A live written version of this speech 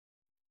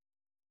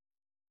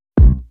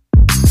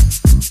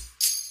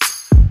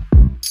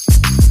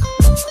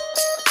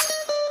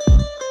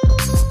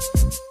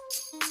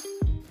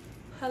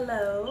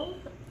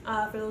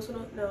For those who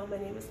don't know, my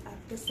name is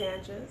Africa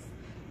Sanchez,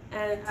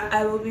 and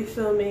I will be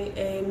filming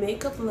a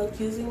makeup look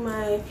using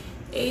my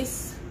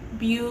Ace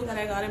Beaute that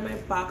I got in my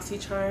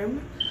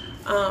BoxyCharm.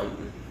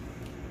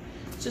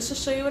 Just to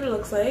show you what it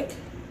looks like.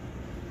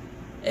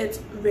 It's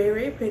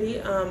very pretty.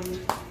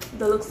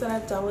 The looks that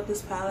I've done with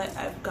this palette,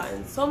 I've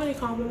gotten so many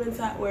compliments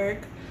at work,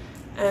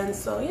 and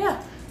so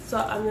yeah. So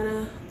I'm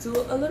gonna do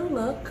a little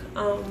look.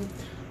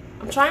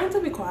 I'm trying to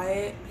be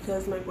quiet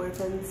because my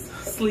boyfriend's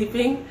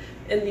sleeping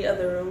in the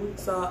other room,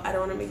 so I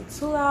don't want to make it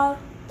too loud,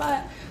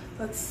 but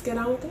let's get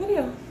on with the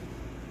video.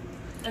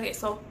 Okay,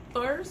 so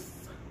first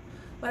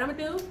what I'm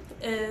gonna do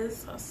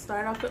is I'll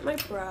start off with my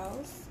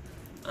brows.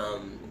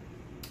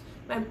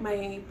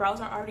 My brows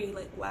are already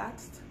like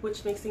waxed,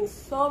 which makes things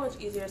so much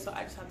easier, so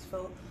I just have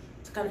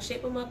to kind of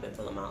shape them up and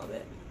fill them out a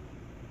bit.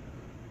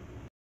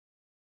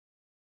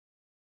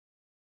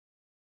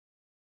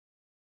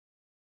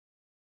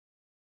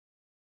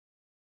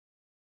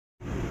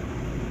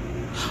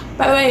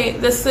 By the way,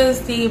 this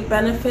is the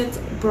Benefit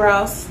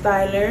Brow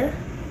Styler.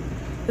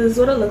 This is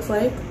what it looks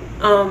like.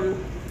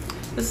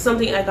 This is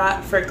something I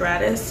got for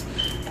gratis,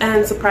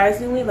 and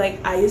surprisingly,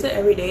 like, I use it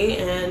every day,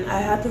 and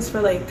I had this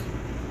for like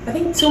I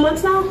think 2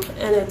 months now,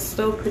 and it's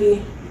still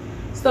pretty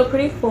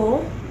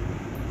full.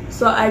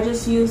 So I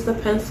just use the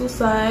pencil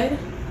side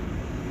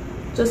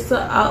just to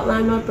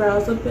outline my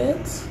brows a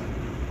bit.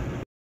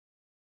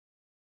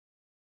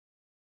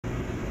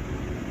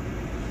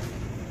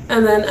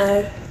 And then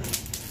I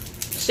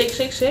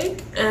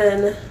shake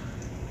and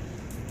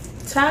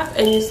tap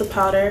and use the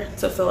powder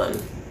to fill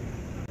in.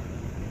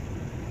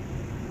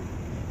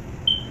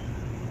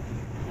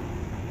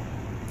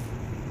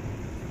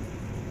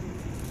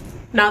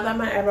 Now that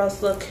my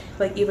eyebrows look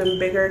like even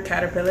bigger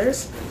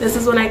caterpillars, this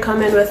is when I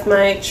come in with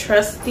my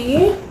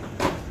trusty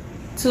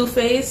Too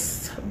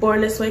Faced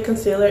Born This Way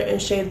concealer in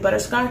shade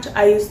Butterscotch.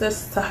 I use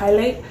this to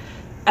highlight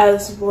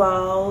as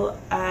well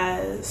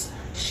as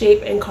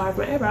shape and carve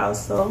my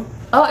eyebrows. So,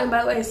 oh, and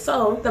by the way,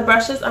 so the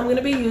brushes I'm going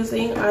to be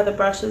using are the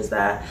brushes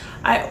that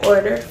I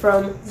ordered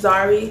from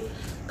Zari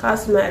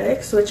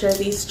Cosmetics, which are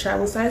these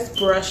travel size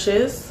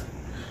brushes.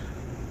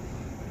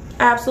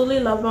 I absolutely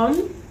love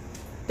them.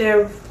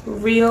 They're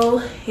real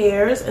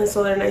hairs, and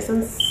so they're nice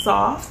and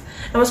soft.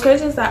 And what's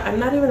crazy is that I'm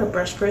not even a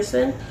brush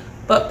person,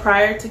 but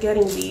prior to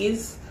getting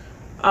these,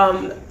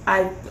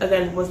 I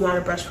again was not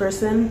a brush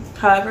person.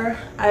 However,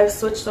 I've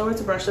switched over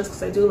to brushes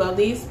because I do love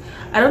these.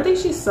 I don't think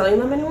she's selling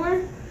them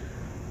anymore,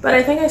 but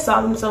I think I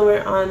saw them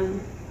somewhere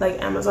on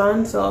like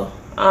Amazon, so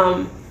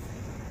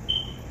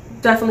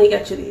definitely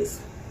get you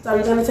these. So I'm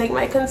just gonna take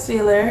my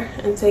concealer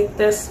and take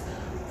this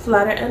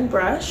flatter end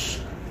brush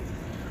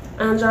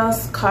and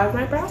just carve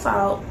my brows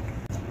out.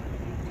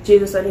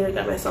 Jesus, I need to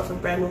get myself a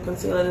brand new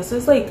concealer. This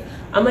is like,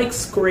 I'm like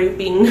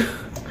scraping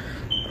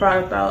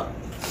product out.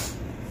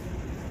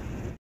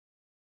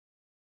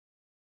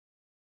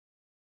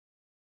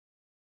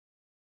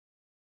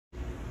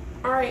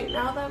 Alright,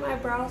 now that my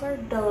brows are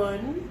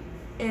done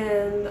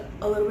and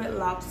a little bit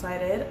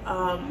lopsided,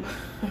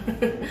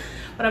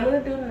 what I'm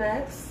gonna do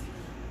next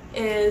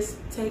is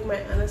take my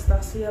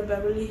Anastasia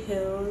Beverly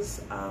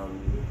Hills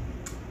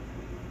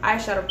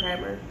eyeshadow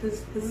primer.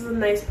 This is a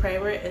nice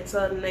primer. It's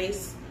a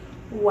nice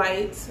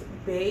white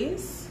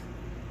base,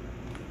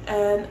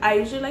 and I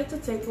usually like to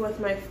take it with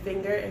my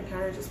finger and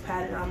kind of just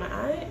pat it on my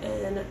eye,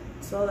 and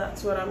so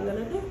that's what I'm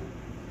gonna do.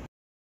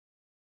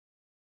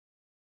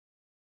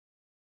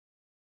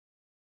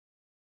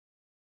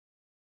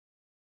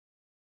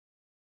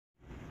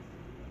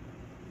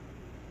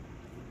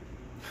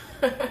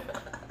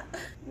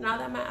 Now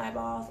that my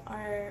eyeballs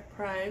are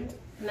primed,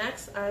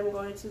 next I'm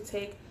going to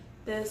take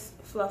this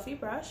fluffy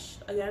brush,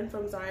 again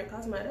from Zari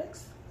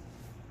Cosmetics.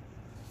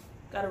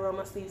 Gotta roll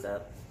my sleeves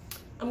up.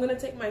 I'm gonna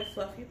take my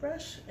fluffy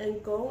brush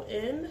and go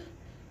in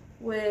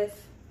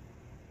with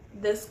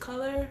this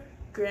color,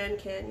 Grand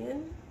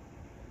Canyon.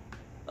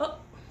 Oh,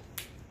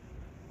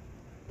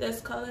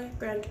 this color,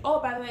 oh,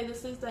 by the way,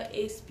 this is the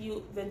Ace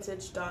Beaute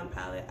Vintage Dawn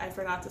palette. I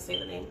forgot to say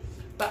the name,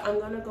 but I'm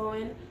gonna go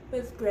in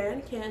with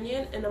Grand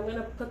Canyon, and I'm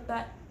gonna put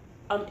that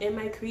in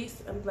my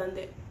crease and blend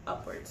it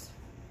upwards.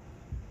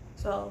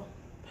 So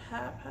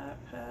pat, pat,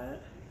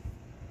 pat.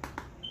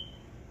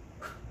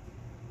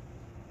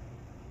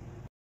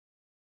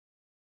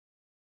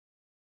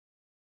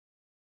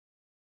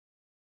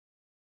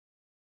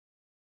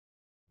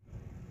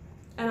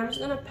 And I'm just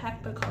gonna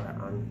pack the color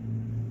on.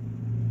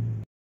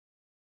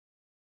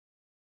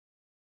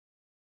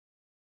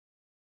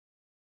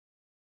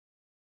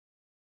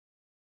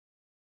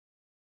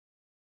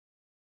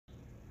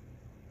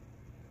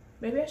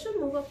 Maybe I should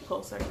move up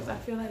closer because I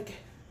feel like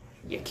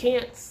you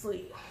can't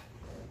sleep.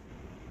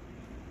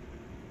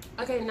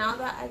 Okay, now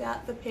that I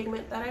got the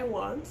pigment that I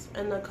want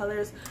and the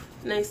colors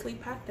nicely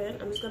packed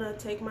in, I'm just gonna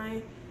take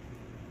my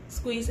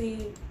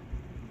squeezy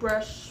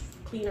brush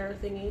cleaner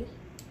thingy,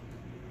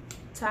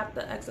 tap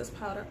the excess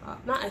powder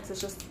off, not excess,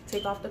 just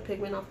take off the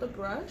pigment off the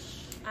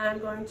brush. I'm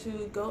going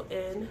to go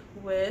in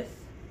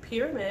with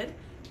Pyramid,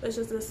 which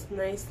is this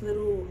nice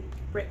little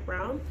brick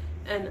brown,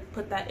 and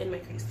put that in my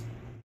crease.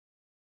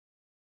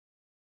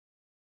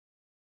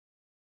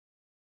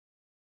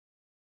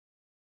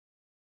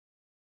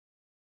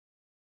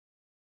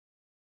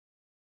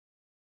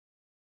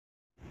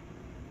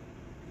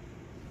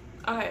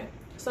 Okay,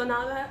 so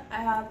now that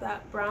I have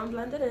that brown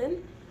blended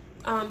in,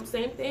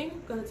 same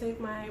thing, gonna take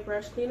my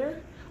brush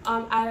cleaner.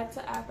 I like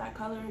to add that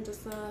color and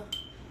just to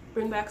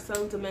bring back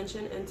some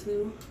dimension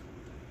into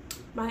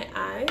my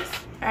eyes.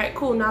 All right,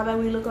 cool. Now that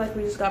we look like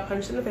we just got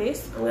punched in the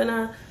face, I'm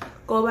gonna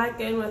go back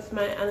in with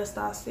my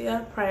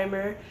Anastasia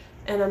primer,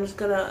 and I'm just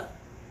gonna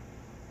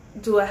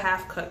do a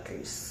half cut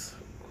crease.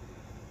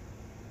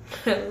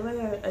 I look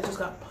like I just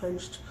got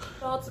punched.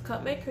 So to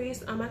cut my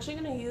crease, I'm actually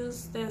gonna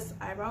use this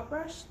eyebrow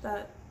brush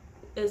that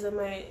is in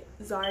my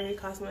Zari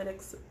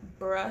Cosmetics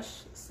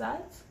brush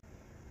set.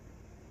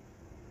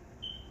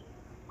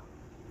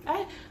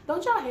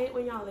 Don't y'all hate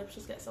when y'all lips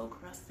just get so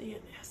crusty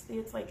and nasty?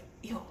 It's like,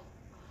 ew.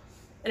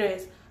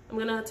 Anyways, I'm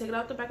gonna take it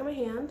off the back of my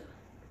hand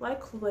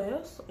like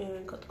this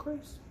and cut the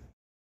crease.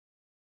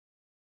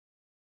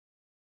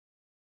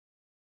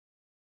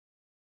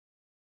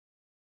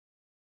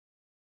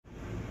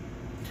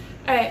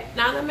 Alright,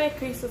 now that my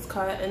crease is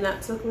cut, and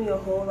that took me a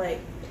whole like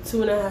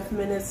 2.5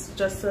 minutes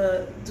just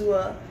to do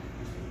a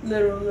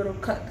little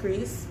cut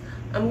crease,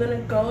 I'm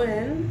gonna go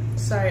in.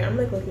 Sorry, I'm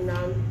like looking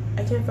down.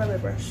 I can't find my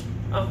brush.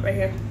 Oh, right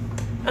here.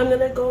 I'm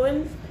gonna go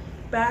in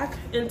back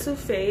into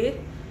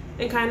fade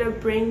and kind of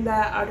bring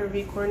that outer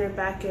V corner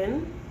back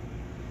in.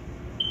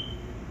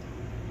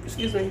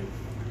 Excuse me.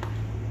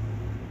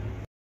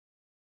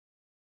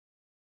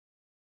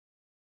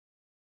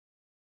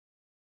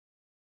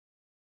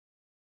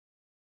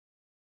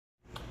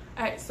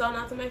 Alright, so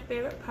now to my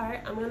favorite part.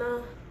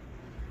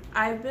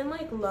 I've been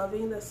like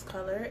loving this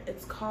color.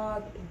 It's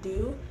called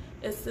Dew.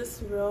 It's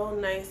this real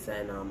nice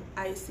and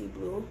icy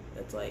blue.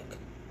 It's like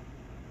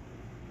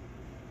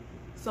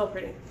so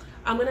pretty.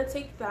 I'm gonna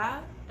take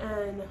that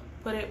and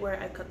put it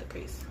where I cut the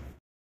crease.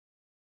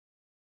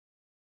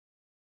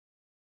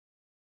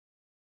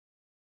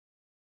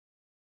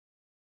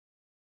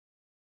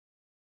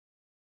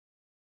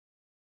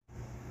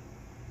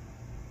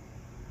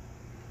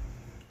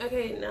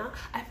 Okay, now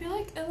I feel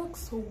like it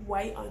looks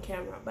white on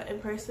camera, but in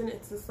person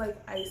it's just like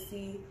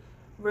icy,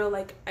 real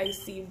like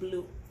icy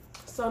blue.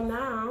 So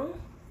now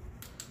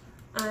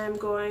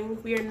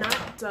we are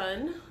not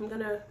done. I'm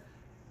gonna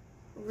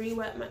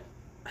re-wet my,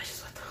 I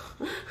just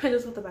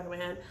wet the back of my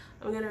hand.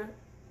 I'm gonna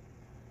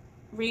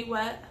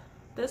re-wet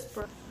this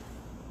brush.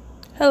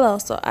 Hello,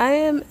 so I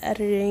am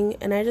editing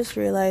and I just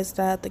realized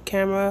that the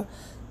camera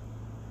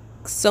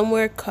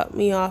somewhere cut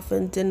me off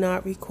and did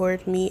not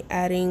record me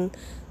adding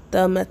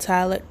the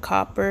metallic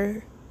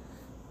copper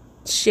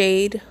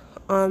shade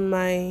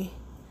onto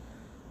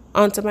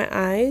my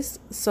eyes.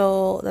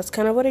 So that's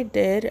kind of what I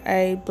did.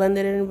 I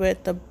blended in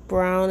with the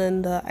brown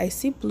and the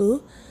icy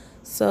blue.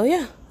 So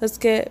yeah, let's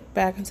get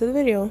back into the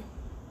video.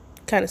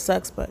 Kind of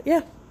sucks, but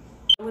yeah.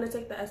 I'm gonna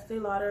take the Estee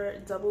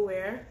Lauder Double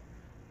Wear,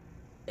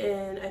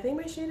 and I think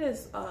my shade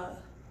is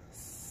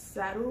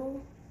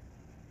sandalwood.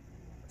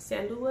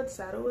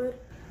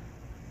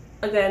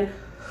 Again,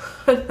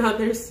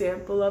 another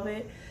sample of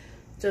it,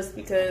 just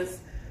because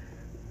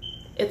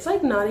it's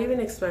like not even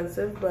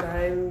expensive, but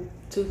I'm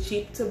too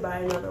cheap to buy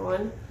another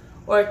one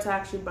or to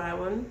actually buy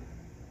one.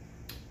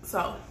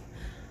 So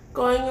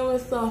going in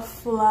with the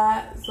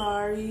flat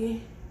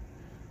Zari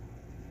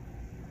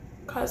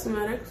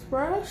Cosmetics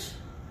brush,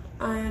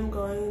 I am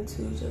going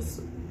to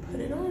just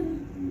put it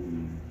on.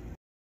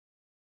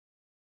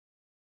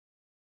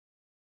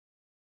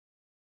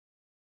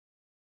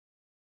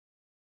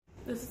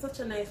 This is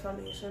such a nice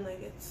foundation,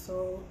 like it's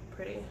so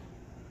pretty.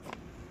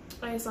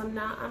 Okay, so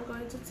now I'm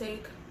going to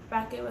take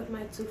back in with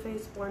my Too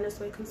Faced Born This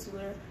Way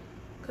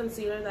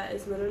concealer that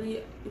is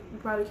literally, you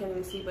probably can't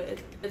even see, but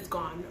it's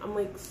gone. I'm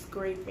like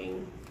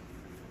scraping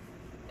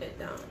it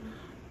down.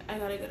 I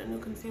gotta get a new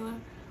concealer.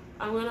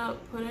 I'm gonna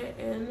put it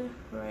in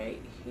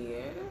right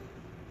here.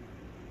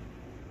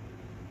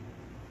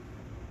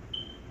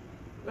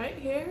 Right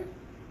here.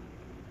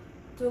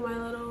 Do my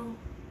little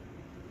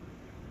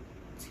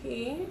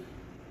T.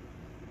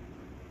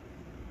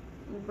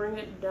 Bring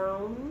it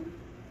down.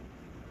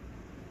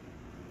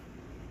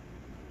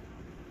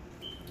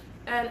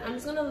 And I'm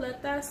just gonna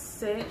let that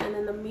sit, and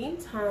in the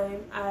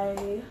meantime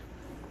I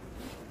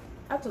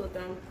have to look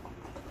down.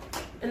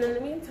 And in the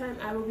meantime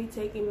I will be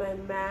taking my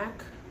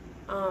MAC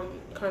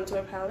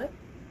contour palette,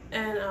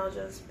 and I'll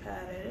just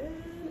pat it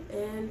in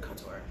and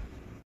contour.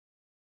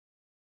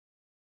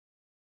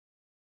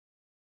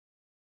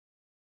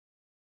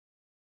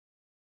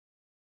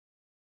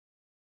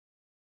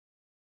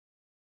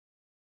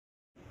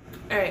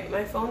 Alright,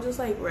 my phone just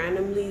like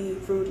randomly,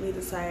 rudely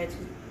decided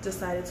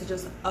to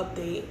just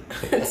update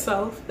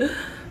itself.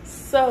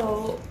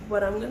 So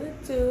what I'm gonna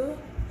do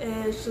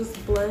is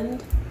just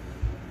blend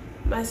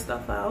my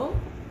stuff out.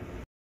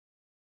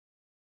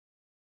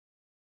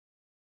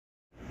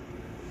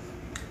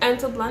 And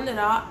to blend it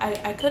out,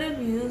 I could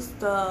have used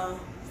the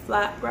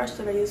flat brush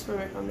that I use for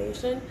my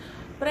foundation,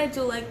 but I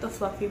do like the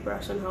fluffy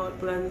brush and how it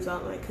blends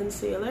out my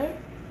concealer.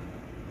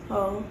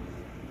 Oh.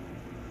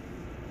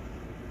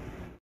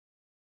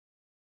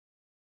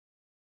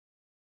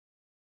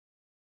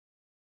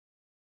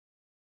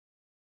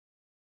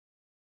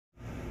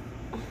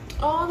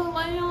 Oh, the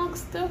lighting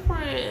looks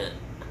different.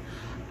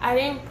 I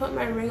didn't put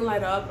my ring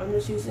light up. I'm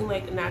just using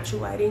like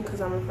natural lighting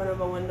because I'm in front of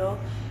a window.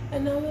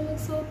 And now it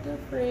looks so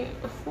different.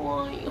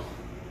 Why?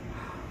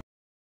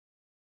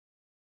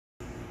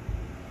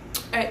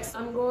 Alright, so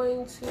I'm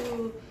going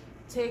to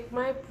take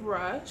my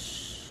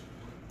brush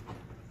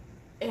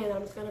and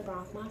I'm just gonna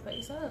bronze my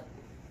face up.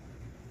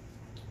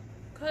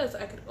 Because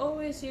I could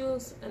always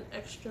use an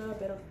extra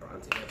bit of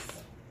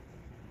bronziness.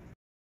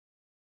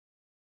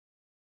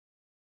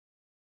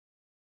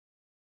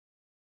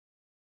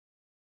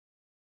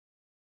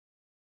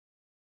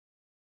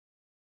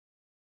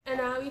 And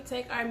now we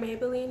take our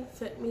Maybelline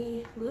Fit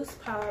Me Loose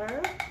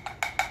Powder.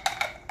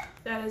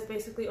 That is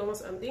basically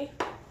almost empty.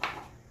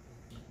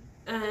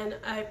 And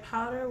I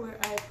powder where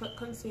I put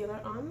concealer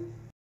on.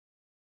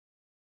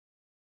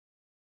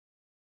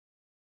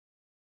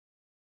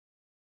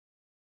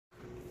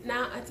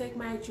 Now I take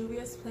my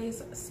Juvia's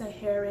Place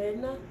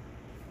Saharan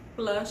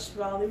Blush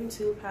Volume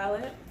 2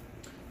 palette,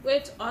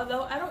 which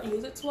although I don't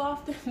use it too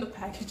often, the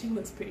packaging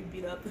looks pretty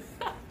beat up.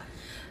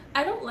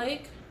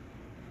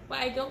 What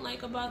I don't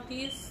like about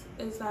these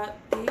is that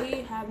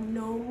they have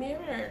no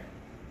mirror.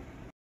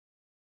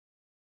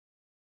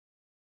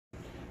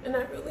 And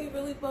that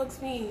really bugs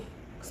me.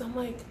 Because I'm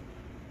like,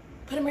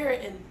 put a mirror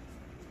in.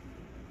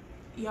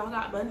 Y'all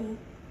got money.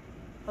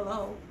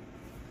 Hello.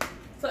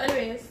 So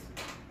anyways,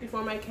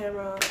 before my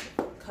camera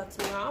cuts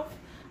me off,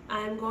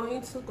 I'm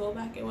going to go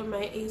back in with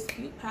my Ace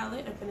Beaute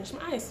palette and finish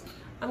my eyes.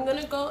 I'm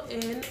going to go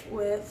in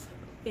with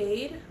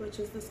Fade, which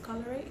is this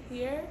color right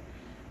here.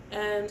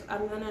 And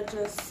I'm going to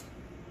just...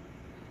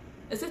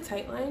 Is it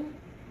tight line?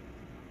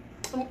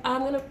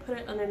 I'm gonna put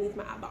it underneath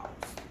my eyeballs.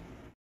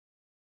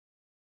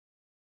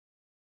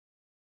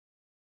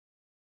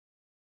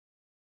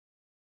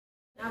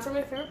 Now for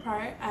my favorite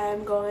part,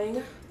 I'm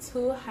going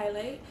to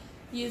highlight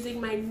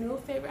using my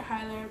new favorite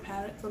highlighter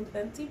palette from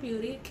Fenty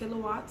Beauty,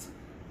 Kilowatt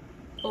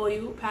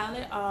Oil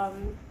palette.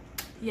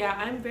 Yeah,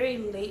 I'm very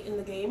late in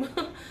the game.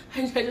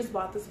 I just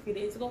bought this a few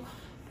days ago,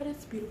 but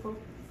it's beautiful.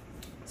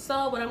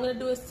 So what I'm gonna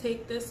do is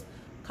take this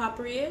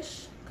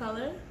coppery-ish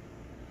color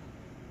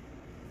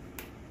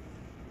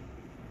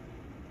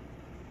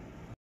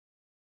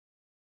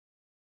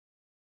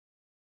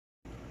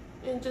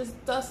and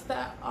just dust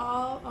that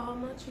all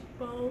on my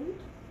cheekbone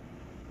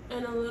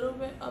and a little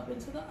bit up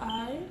into the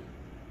eye.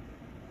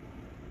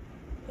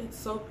 It's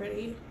so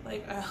pretty.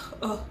 Like,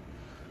 oh.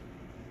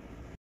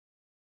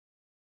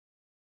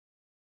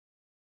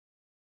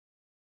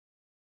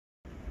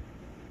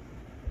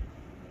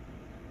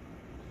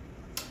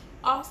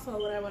 Also,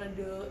 what I want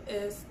to do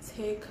is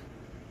take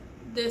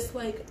this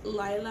like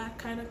lilac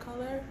kind of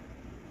color.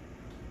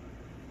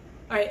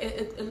 Alright,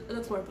 it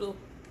looks more blue.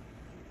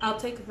 I'll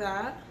take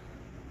that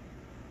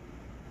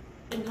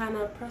and kind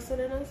of press it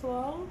in as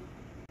well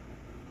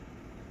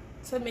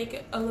to make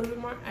it a little bit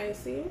more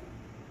icy.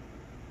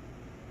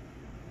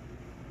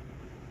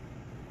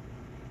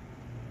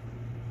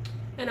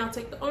 And I'll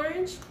take the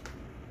orange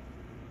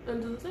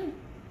and do the same.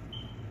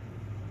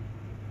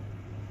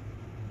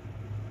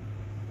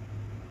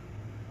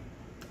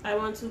 I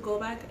want to go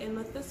back in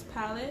with this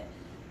palette.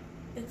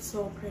 It's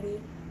so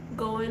pretty.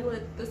 Go in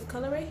with this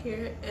color right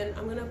here, and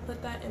I'm gonna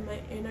put that in my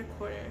inner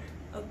corner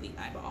of the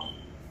eyeball.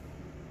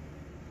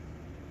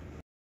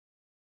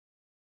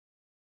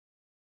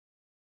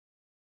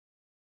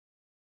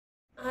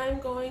 I'm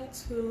going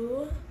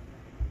to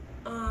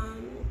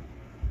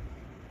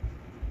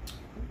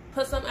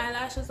put some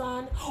eyelashes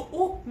on.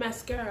 Oh,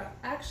 mascara.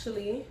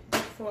 Actually,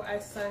 before I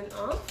sign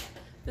off,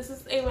 this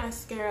is a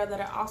mascara that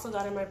I also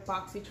got in my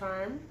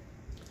BoxyCharm.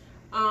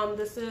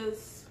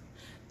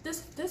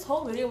 This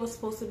whole video was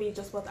supposed to be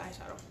just about the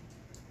eyeshadow,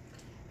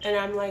 and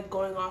I'm like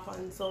going off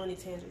on so many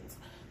tangents.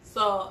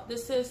 So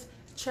this is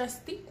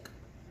Trestique.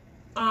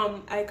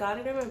 I got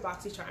it in my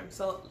BoxyCharm.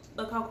 So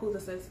look how cool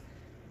this is.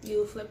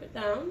 You flip it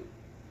down,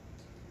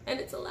 and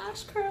it's a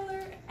lash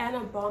curler and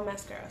a balm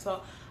mascara.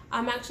 So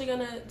I'm actually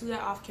gonna do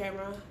that off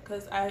camera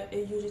because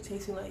it usually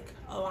takes me like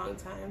a long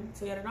time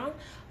to get it on.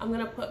 I'm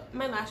gonna put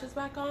my lashes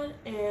back on,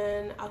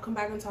 and I'll come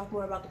back and talk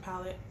more about the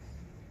palette,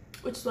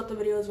 which is what the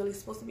video is really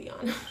supposed to be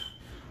on.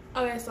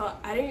 Okay, so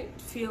I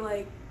didn't feel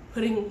like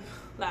putting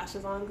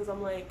lashes on because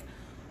I'm like,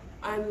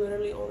 I'm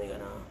literally only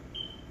gonna,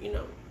 you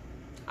know,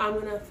 I'm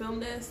gonna film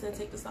this and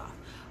take this off.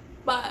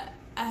 But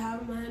I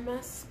have my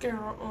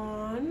mascara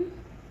on.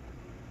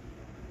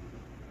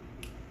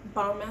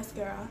 Balm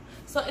mascara.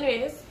 So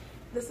anyways,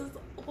 this is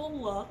the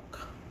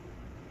look.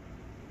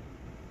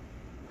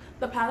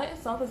 The palette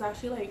itself is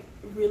actually like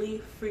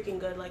really freaking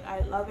good. Like, I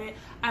love it.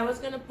 I was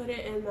gonna put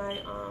it in my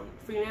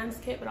freelance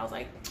kit, but I was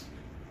like,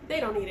 they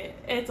don't need it,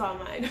 it's all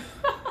mine.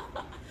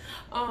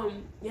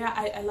 Yeah,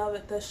 I love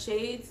it. The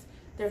shades,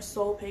 they're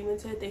so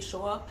pigmented, they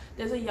show up.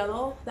 There's a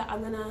yellow that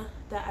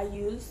I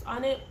use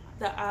on it,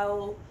 that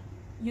I'll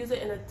use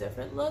it in a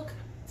different look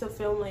to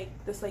film like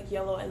this like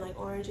yellow and like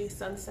orangey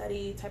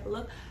sunsetty type of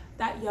look.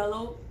 That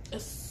yellow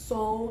is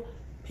so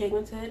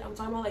pigmented. I'm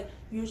talking about, like,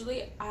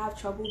 usually I have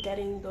trouble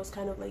getting those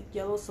kind of like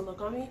yellows to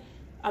look on me,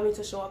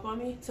 to show up on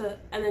me,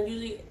 and then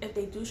usually if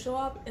they do show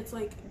up, it's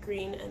like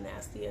green and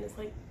nasty, and it's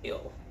like, ew.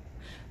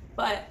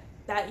 But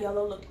that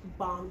yellow looked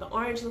bomb. The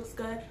orange looks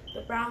good,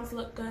 the browns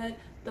look good,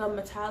 the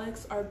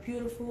metallics are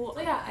beautiful.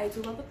 So yeah, I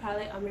do love the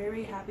palette. I'm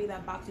very happy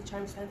that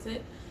BoxyCharm sent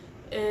it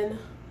in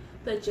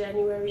the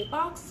January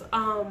box.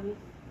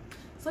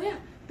 So yeah,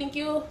 thank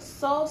you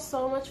so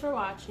much for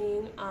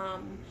watching.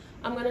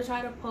 I'm gonna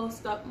try to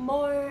post up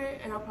more,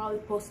 and I'll probably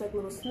post like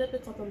little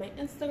snippets up on my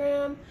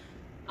Instagram.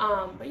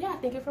 But yeah,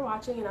 thank you for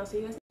watching, and I'll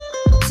see you guys